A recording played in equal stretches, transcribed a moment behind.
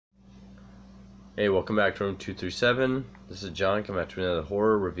Hey, welcome back to Room 237. This is John, coming back to another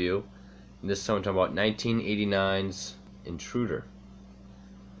horror review. And this time I'm talking about 1989's Intruder.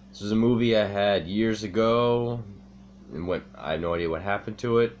 This was a movie I had years ago, and I have no idea what happened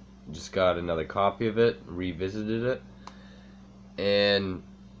to it. Just got another copy of it, revisited it, and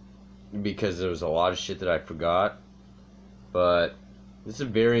because there was a lot of shit that I forgot. But this is a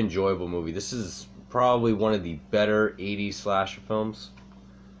very enjoyable movie. This is probably one of the better 80s slasher films.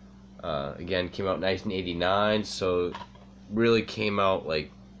 Again, came out in 1989, so really came out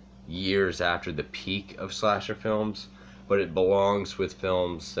like years after the peak of slasher films, but it belongs with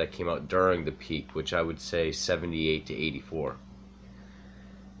films that came out during the peak, which I would say 78 to 84.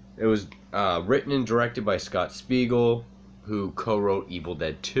 It was written and directed by Scott Spiegel, who co-wrote Evil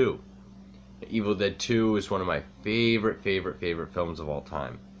Dead 2. Evil Dead 2 is one of my favorite films of all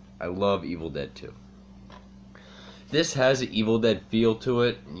time. I love Evil Dead 2. This has an Evil Dead feel to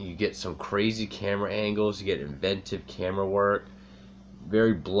it. You get some crazy camera angles, you get inventive camera work,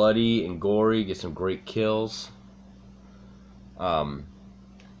 very bloody and gory, you get some great kills. Pretty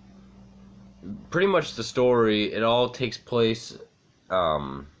much the story, it all takes place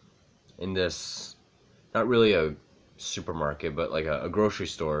in this, not really a supermarket, but like a grocery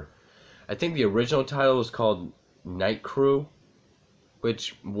store. I think the original title was called Night Crew,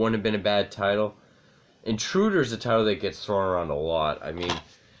 which wouldn't have been a bad title. Intruder is a title that gets thrown around a lot. I mean,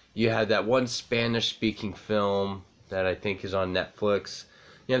 you had that one Spanish-speaking film that I think is on Netflix.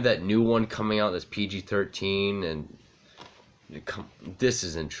 You have that new one coming out that's PG-13, and this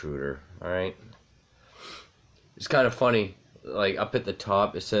is Intruder, alright? It's kind of funny. Like, up at the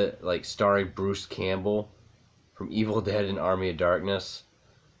top, it said, like, starring Bruce Campbell from Evil Dead and Army of Darkness,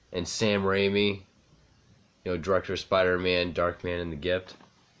 and Sam Raimi, you know, director of Spider-Man, Darkman, and The Gift.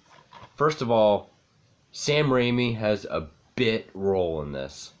 First of all, Sam Raimi has a bit role in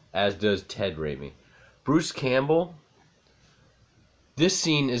this, as does Ted Raimi. Bruce Campbell, this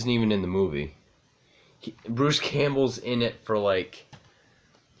scene isn't even in the movie. Bruce Campbell's in it for like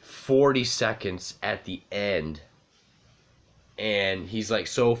 40 seconds at the end, and he's like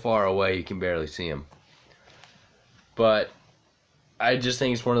so far away you can barely see him. But I just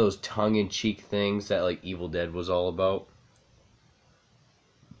think it's one of those tongue-in-cheek things that like Evil Dead was all about.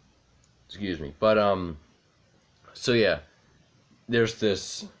 Excuse me. But so yeah, there's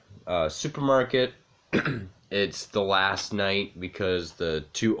this supermarket. It's the last night because the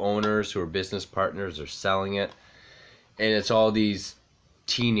two owners who are business partners are selling it, and it's all these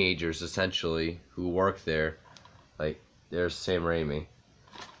teenagers essentially who work there. Like, there's Sam Raimi.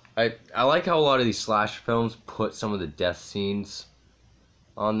 I like how a lot of these slasher films put some of the death scenes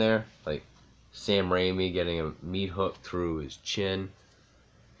on there, like Sam Raimi getting a meat hook through his chin.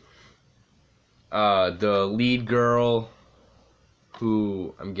 The lead girl,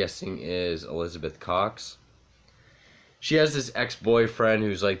 who I'm guessing is Elizabeth Cox, she has this ex-boyfriend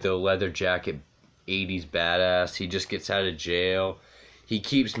who's like the leather jacket 80s badass. He just gets out of jail. He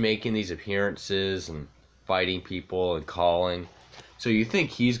keeps making these appearances and fighting people and calling. So you think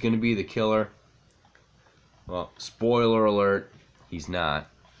he's going to be the killer? Well, spoiler alert, he's not.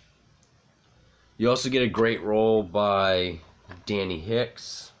 You also get a great role by Danny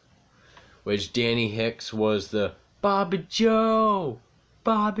Hicks, which Danny Hicks was the Bobby Joe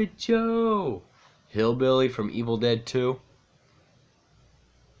hillbilly from Evil Dead 2. You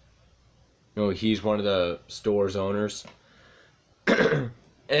know, he's one of the store's owners.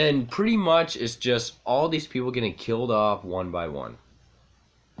 And pretty much it's just all these people getting killed off one by one.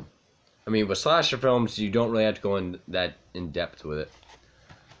 I mean, with slasher films, you don't really have to go in depth with it.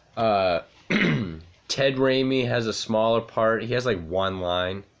 Ted Raimi has a smaller part. He has like one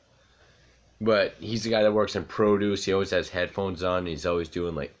line. But he's the guy that works in produce. He always has headphones on. He's always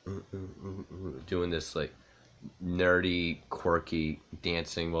doing like doing this like nerdy, quirky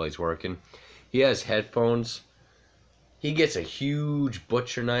dancing while he's working. He has headphones. He gets a huge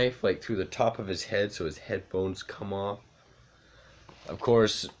butcher knife like through the top of his head, so his headphones come off. Of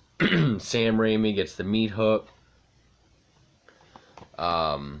course, Sam Raimi gets the meat hook.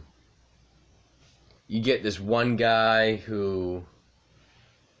 You get this one guy who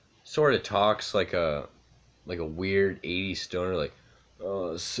sort of talks like a weird 80s stoner, like,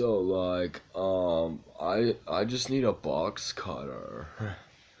 so like, I just need a box cutter.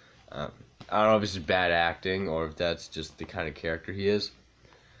 I don't know if it's bad acting or if that's just the kind of character he is.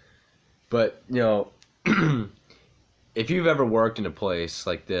 But, you know, if you've ever worked in a place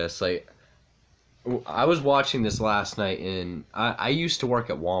like this, like, I was watching this last night, and I used to work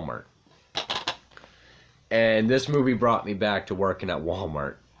at Walmart. And this movie brought me back to working at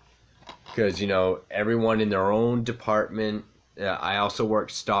Walmart. Because, you know, everyone in their own department I also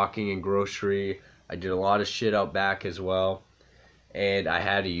worked stocking and grocery. I did a lot of shit out back as well. And I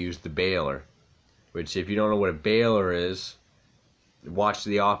had to use the baler. Which, if you don't know what a baler is, watch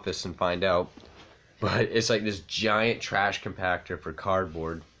The Office and find out. But it's like this giant trash compactor for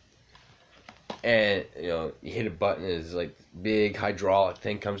cardboard. And, you know, you hit a button, and it's like big hydraulic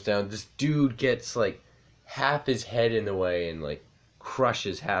thing comes down. This dude gets like half his head in the way and like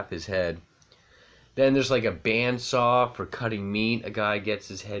crushes half his head. Then there's like a bandsaw for cutting meat. A guy gets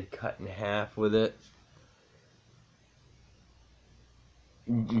his head cut in half with it.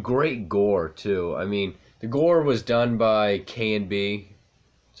 Great gore too. I mean, the gore was done by K&B,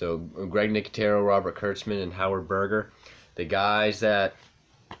 so Greg Nicotero, Robert Kurtzman, and Howard Berger, the guys that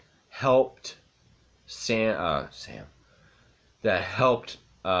helped Tom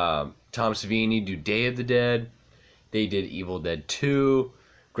Savini do Day of the Dead. They did Evil Dead 2.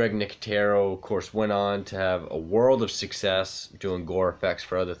 Greg Nicotero, of course, went on to have a world of success doing gore effects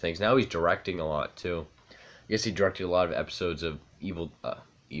for other things. Now he's directing a lot too. I guess he directed a lot of episodes of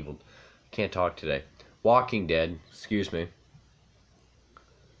can't talk today. Walking Dead, excuse me.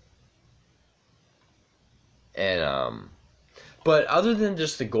 And but other than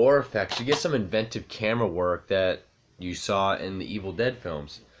just the gore effects, you get some inventive camera work that you saw in the Evil Dead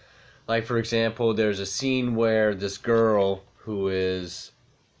films. Like, for example, there's a scene where this girl who is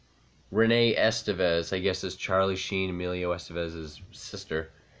Renee Estevez, I guess is Charlie Sheen, Emilio Estevez's sister,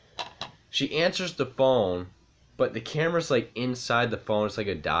 she answers the phone, but the camera's like inside the phone. It's like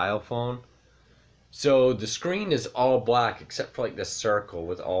a dial phone. So the screen is all black except for like the circle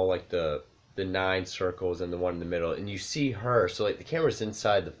with all like the 9 circles and the one in the middle. And you see her. So like the camera's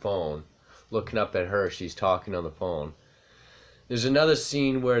inside the phone looking up at her. She's talking on the phone. There's another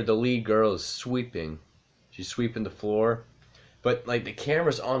scene where the lead girl is sweeping. She's sweeping the floor. But like the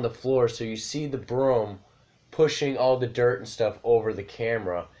camera's on the floor, so you see the broom pushing all the dirt and stuff over the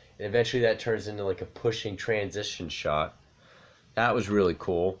camera. And eventually that turns into like a pushing transition shot. That was really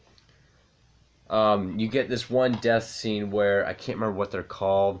cool. You get this one death scene where, I can't remember what they're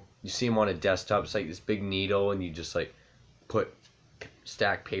called. You see them on a desktop. It's like this big needle, and you just like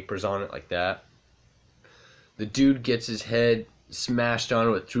stack papers on it like that. The dude gets his head smashed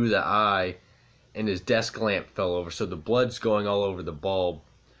onto it through the eye, and his desk lamp fell over, so the blood's going all over the bulb.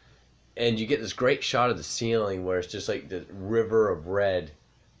 And you get this great shot of the ceiling where it's just like the river of red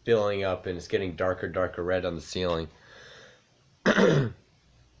filling up, and it's getting darker red on the ceiling.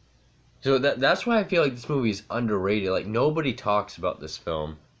 So that's why I feel like this movie is underrated. Like, nobody talks about this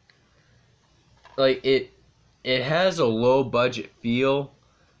film. Like, it has a low budget feel,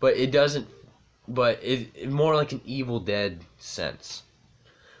 but it doesn't, but it's more like an Evil Dead sense.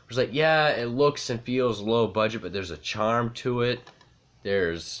 It's like, yeah, it looks and feels low budget, but there's a charm to it.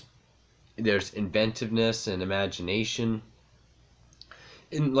 There's inventiveness and imagination.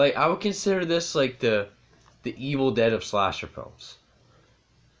 And like, I would consider this like the Evil Dead of slasher films.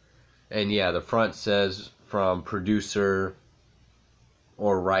 And yeah, the front says from producer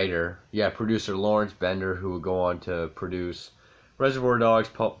or writer. Yeah, producer Lawrence Bender, who would go on to produce Reservoir Dogs,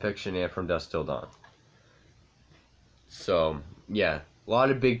 Pulp Fiction, and From Dusk Till Dawn. So, yeah, a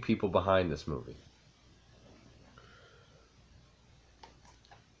lot of big people behind this movie.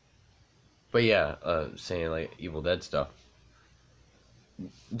 But yeah, saying like Evil Dead stuff.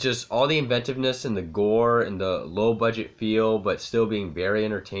 Just all the inventiveness and the gore and the low budget feel, but still being very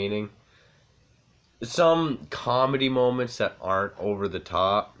entertaining. Some comedy moments that aren't over the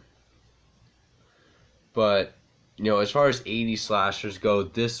top. But, you know, as far as 80s slashers go,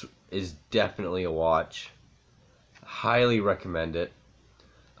 this is definitely a watch. Highly recommend it.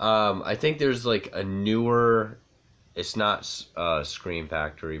 I think there's like a newer, it's not Scream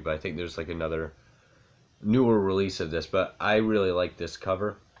Factory, but I think there's like another newer release of this. But I really like this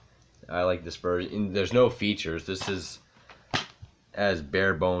cover. I like this version. There's no features. This is as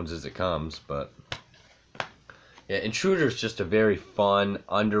bare bones as it comes, but yeah, Intruder is just a very fun,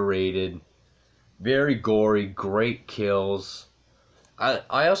 underrated, very gory, great kills.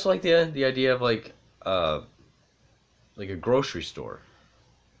 I also like the idea of like a grocery store,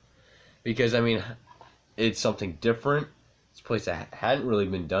 because I mean, it's something different. It's a place that hadn't really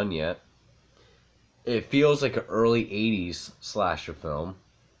been done yet. It feels like an early 80s slasher film.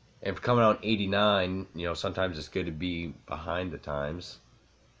 And for coming out in 89, you know, sometimes it's good to be behind the times.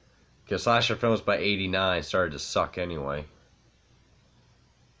 Because slasher films by 89 started to suck anyway.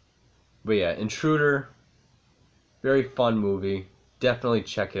 But yeah, Intruder, very fun movie. Definitely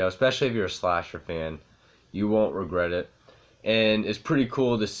check it out, especially if you're a slasher fan. You won't regret it. And it's pretty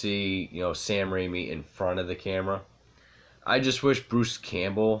cool to see, you know, Sam Raimi in front of the camera. I just wish Bruce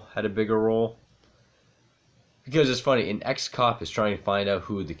Campbell had a bigger role. Because it's funny, an ex-cop is trying to find out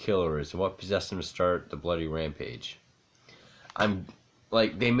who the killer is and what possessed him to start the bloody rampage.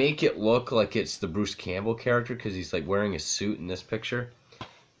 They make it look like it's the Bruce Campbell character because he's like wearing a suit in this picture.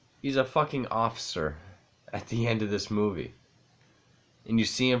 He's a fucking officer at the end of this movie. And you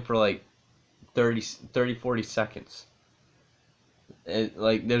see him for like 40 seconds.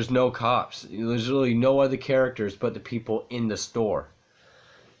 There's no cops. There's really no other characters but the people in the store.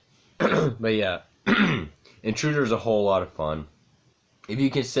 But yeah, Intruder is a whole lot of fun. If you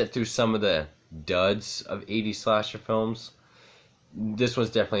can sit through some of the duds of 80s slasher films, this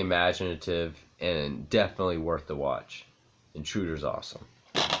one's definitely imaginative and definitely worth the watch. Intruder's awesome.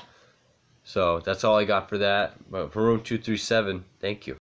 So that's all I got for that. But for Room 237, thank you.